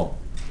Powerball.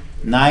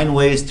 9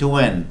 ways to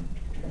win.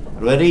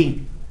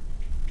 Ready?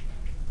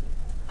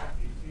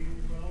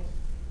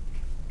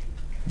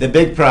 The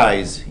big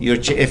prize.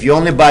 If you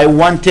only buy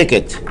 1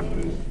 ticket,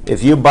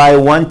 if you buy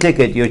 1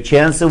 ticket, your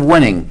chance of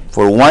winning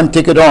for 1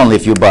 ticket only,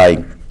 if you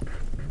buy,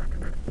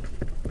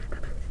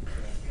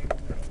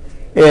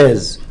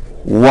 is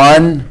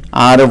 1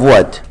 out of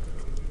what?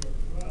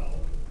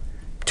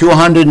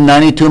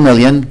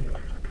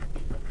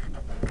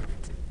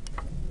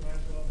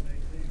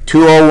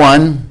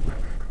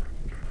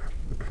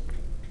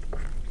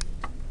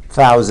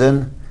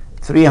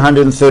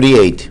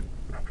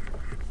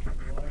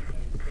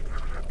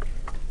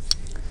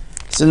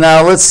 So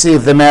now let's see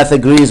if the math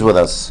agrees with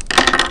us.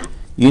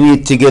 You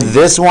need to get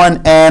this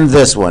one and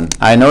this one.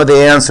 I know the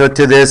answer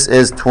to this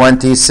is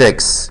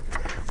 26.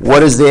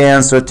 What is the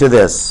answer to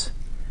this?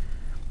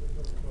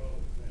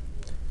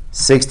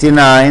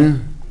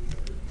 69.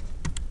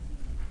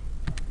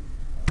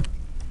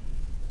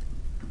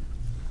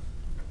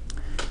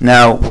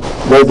 Now,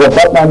 there's a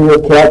button on your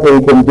calculator.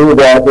 You can do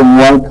that in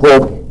 1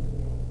 click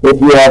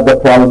if you have the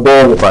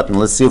probability button.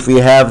 Let's see if we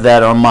have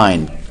that on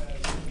mine.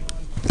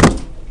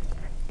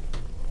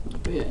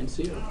 Yeah,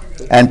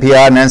 NCR.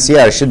 NPR and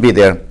NCR should be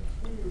there.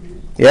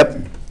 Yep.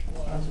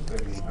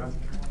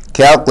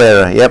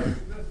 Calculator, yep.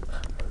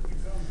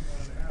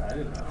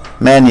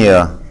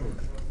 Menu.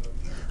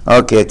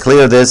 Okay,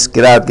 clear this.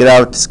 Get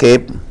out,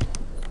 escape.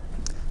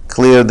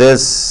 Clear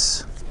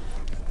this.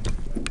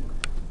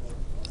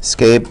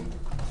 Escape.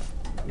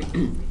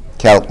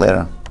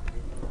 Calculator.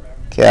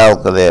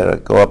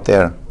 Go up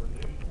there.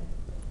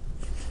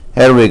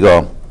 Here we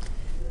go.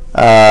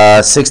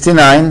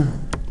 69.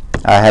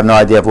 I have no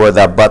idea where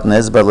that button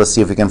is, but let's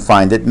see if we can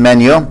find it.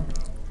 Menu.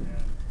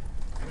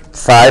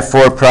 5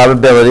 for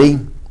probability.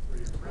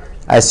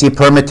 I see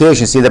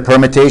permutation. See the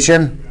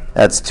permutation?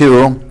 That's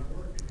 2.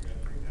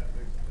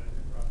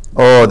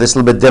 Oh, this is a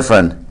little bit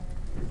different.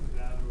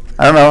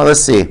 I don't know. Let's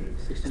see.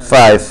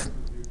 5.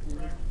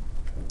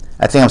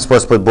 I think I'm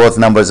supposed to put both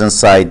numbers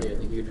inside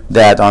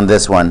that on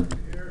this one.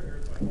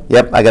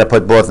 Yep, I got to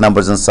put both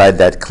numbers inside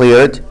that.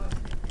 Cleared.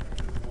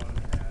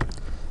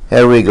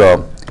 Here we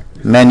go.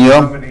 Menu.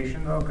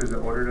 Combination though, because the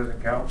order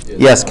doesn't count?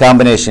 Yes,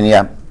 combination,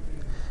 yeah.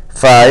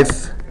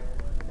 5.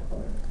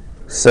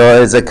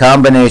 So it's a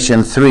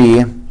combination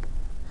 3.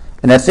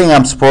 And I think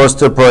I'm supposed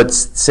to put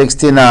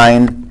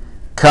 69,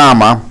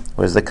 comma.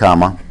 Where's the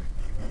comma?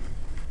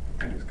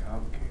 It's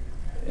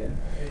complicated.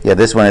 Yeah,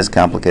 this one is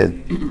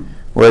complicated.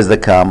 Where's the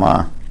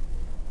comma?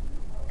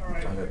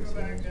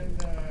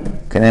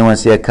 Can anyone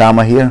see a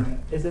comma here?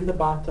 Is in the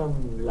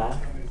bottom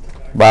left.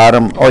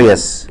 Bottom, oh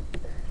yes.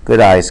 Good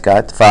eye,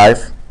 Scott.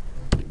 5.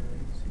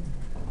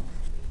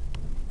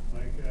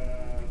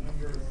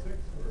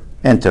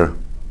 Enter.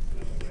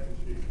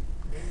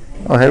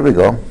 Oh, here we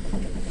go.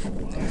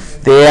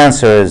 The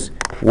answer is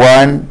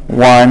 1,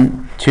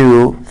 1,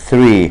 2,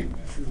 3.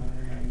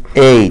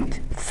 8,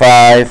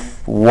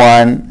 5,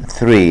 1,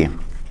 3.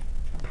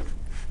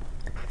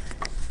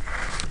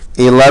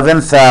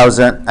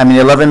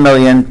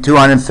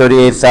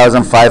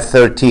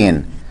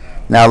 11,238,513.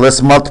 Now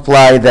let's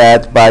multiply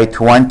that by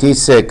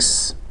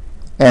 26.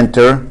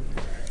 Enter.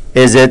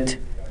 Is it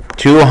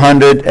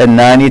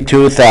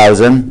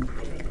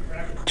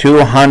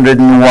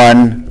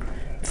 292,201,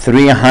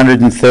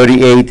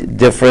 338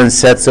 different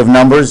sets of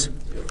numbers?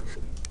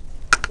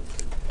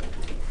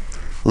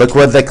 Look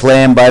what they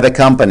claim by the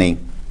company.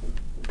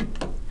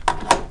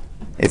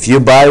 If you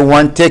buy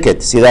one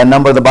ticket, see that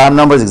number, the bottom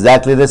number is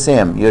exactly the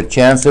same. Your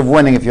chance of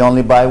winning, if you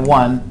only buy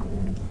one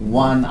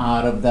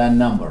out of that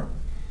number.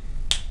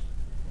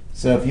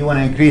 So if you want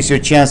to increase your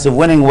chance of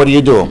winning, what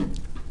do?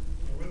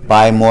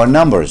 Buy more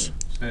numbers.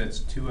 So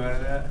it's 2 out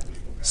of that?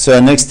 So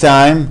next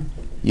time,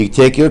 you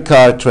take your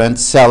car, Trent,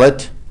 sell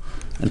it,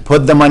 and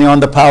put the money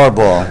on the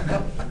Powerball.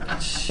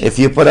 If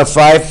you put a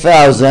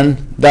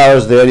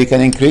 $5,000 there, you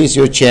can increase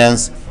your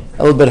chance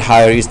a little bit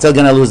higher. You're still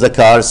going to lose the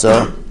car,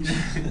 so,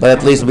 but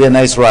at least it'll be a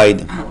nice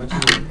ride. How much is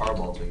the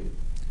Powerball ticket?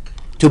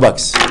 $2.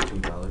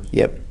 $2?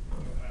 Yep.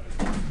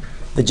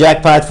 The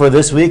jackpot for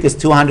this week is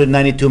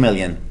 $292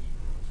 million.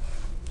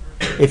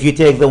 If you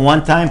take the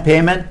one-time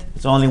payment,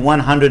 it's only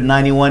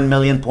 191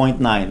 million point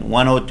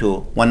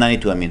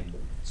 192, I mean.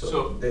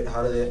 So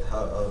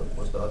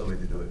what's the other way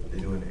to do it? They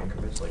do it in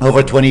increments? Like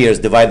Over 20 years,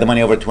 divide the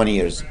money over 20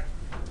 years.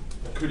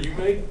 Could you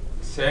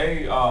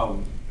say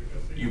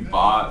you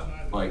bought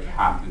like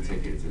half the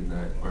tickets in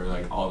that, or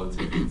like all the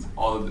tickets,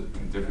 all of the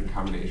different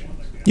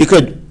combinations? You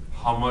could.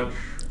 How much,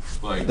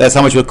 like? That's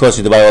how much it would cost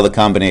you to buy all the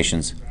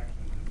combinations.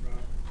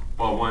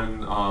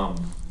 Well,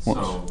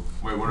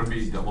 wait, would it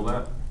be double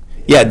that?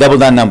 Yeah, double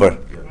that number.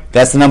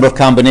 That's the number of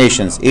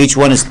combinations. Each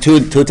one is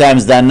two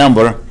times that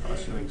number.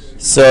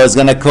 So it's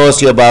going to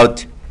cost you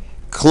about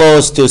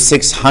close to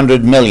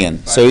 600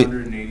 million. So,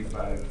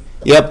 585.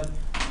 yep.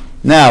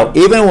 Now,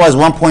 even it was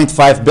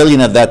 1.5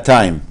 billion at that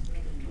time.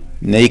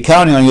 Now you're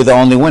counting on you the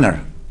only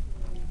winner.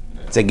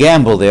 It's a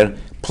gamble there.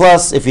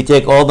 Plus, if you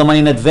take all the money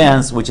in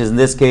advance, which is in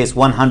this case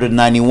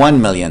 191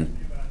 million,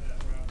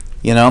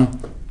 you know.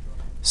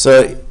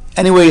 So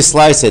anyway you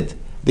slice it,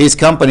 these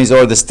companies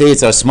or the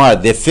states are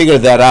smart. They figure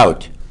that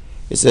out.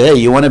 They say, hey,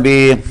 you want to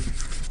do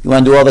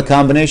all the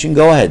combination?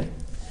 Go ahead.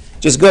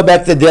 Just go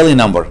back to the daily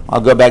number.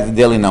 I'll go back to the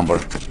daily number.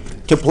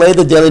 To play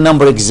the daily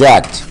number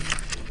exact,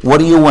 what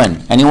do you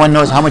win? Anyone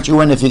knows how much you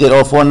win if you get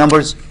all four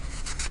numbers?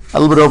 A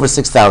little bit over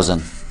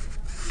 6,000.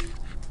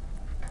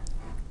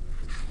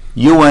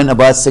 You win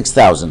about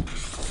 6,000.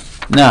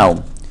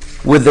 Now,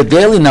 with the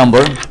daily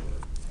number,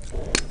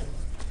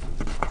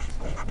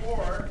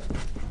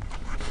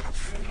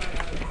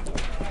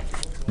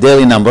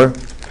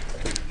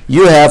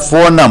 you have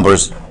four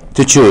numbers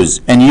to choose,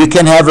 and you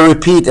can have a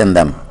repeat in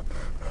them.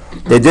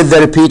 They did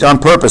the repeat on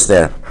purpose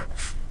there.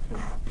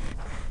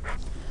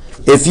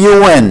 If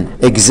you win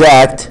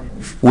exact,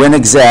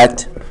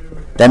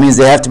 that means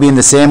they have to be in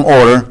the same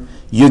order.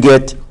 You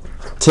get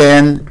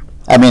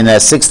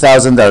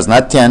 $6,000,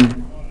 not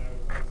 10.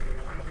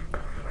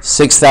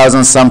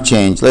 6,000 some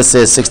change. Let's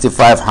say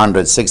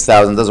 6,500,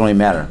 6,000, doesn't really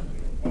matter.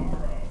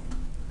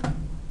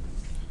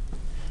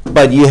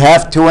 But you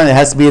have to win, it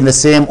has to be in the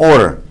same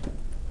order.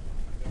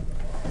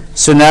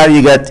 So now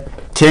you got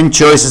 10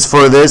 choices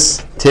for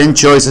this, 10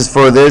 choices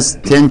for this,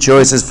 10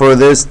 choices for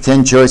this,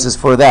 10 choices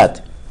for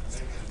that.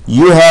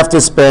 You have to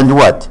spend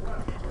what?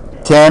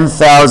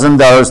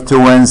 $10,000 to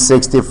win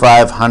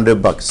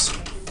 $6,500.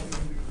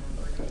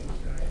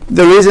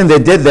 The reason they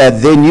did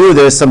that, they knew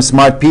there's some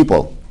smart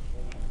people.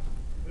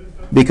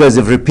 Because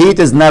if repeat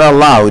is not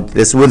allowed,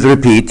 this with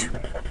repeat,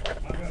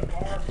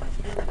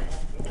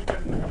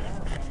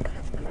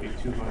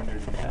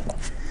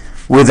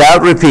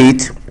 without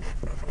repeat,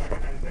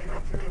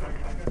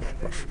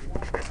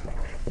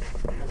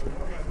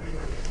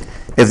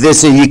 if they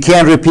say you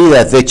can't repeat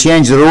that, they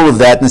change the rule of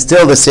that and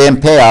still the same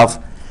payoff,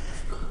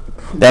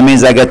 that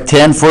means I got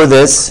 10 for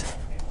this,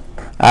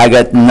 I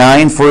got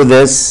 9 for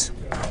this,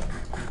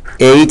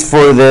 8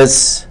 for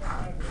this,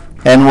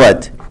 and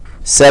what?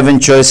 7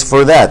 choice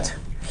for that.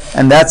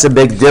 And that's a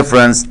big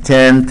difference.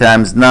 10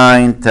 times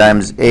 9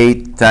 times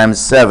 8 times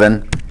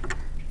 7,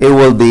 it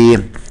will be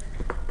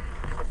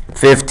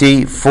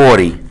 50,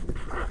 40.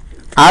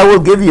 I will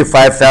give you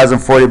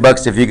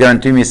 $5,040 if you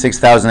guarantee me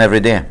 6,000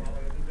 every day.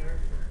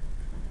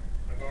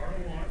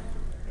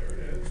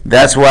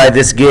 That's why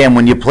this game,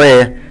 when you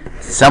play,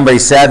 somebody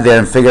sat there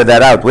and figured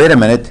that out. Wait a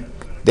minute.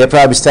 They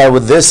probably started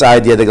with this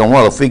idea. They're going,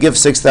 well, if we give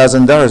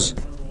 $6,000,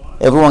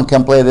 everyone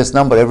can play this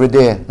number every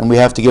day, and we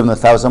have to give them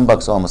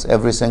 $1,000 almost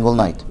every single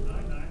night.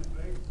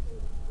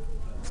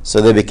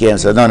 So they became,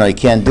 so no, you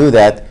can't do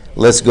that.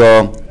 Let's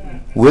go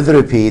with the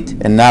repeat,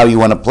 and now you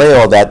want to play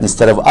all that.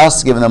 Instead of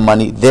us giving them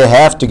money, they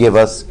have to give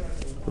us,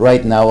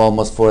 right now,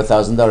 almost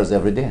 $4,000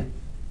 every day.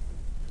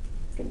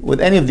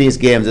 With any of these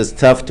games, it's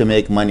tough to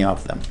make money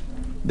off them.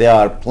 They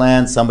are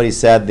planned. Somebody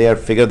sat there,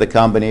 figured the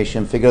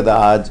combination, figured the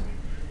odds.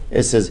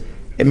 It says,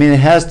 it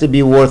has to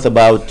be worth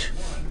about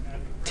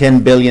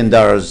 $10 billion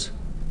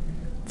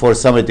for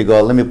somebody to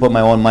go, let me put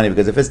my own money,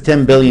 because if it's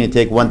 $10 billion, you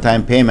take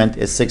one-time payment,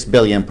 it's $6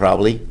 billion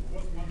probably.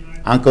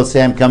 Uncle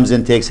Sam comes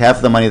in, takes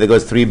half the money, that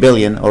goes $3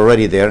 billion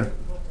already there.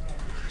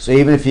 So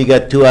even if you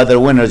get two other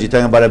winners, you're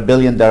talking about $1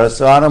 billion.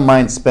 So I don't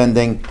mind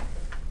spending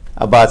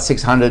about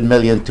 600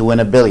 million to win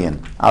 $1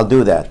 billion. I'll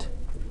do that.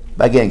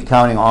 But again,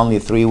 counting only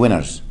 3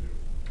 winners.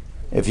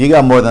 If you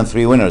got more than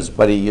 3 winners,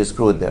 buddy, you're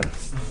screwed there.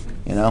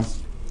 You know?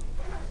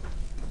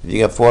 If you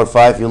get 4 or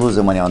 5, you lose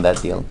the money on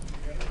that deal.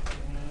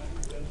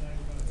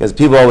 Because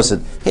people always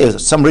said, hey,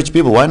 some rich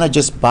people, why not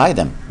just buy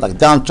them? Like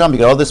Donald Trump, you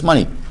got all this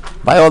money.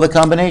 Buy all the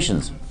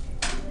combinations.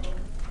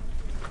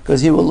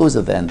 Because he will lose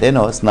at the end. They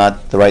know it's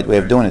not the right way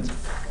of doing it.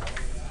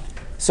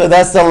 So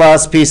that's the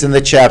last piece in the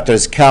chapter,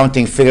 is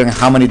counting, figuring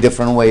how many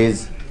different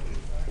ways.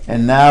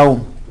 And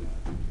now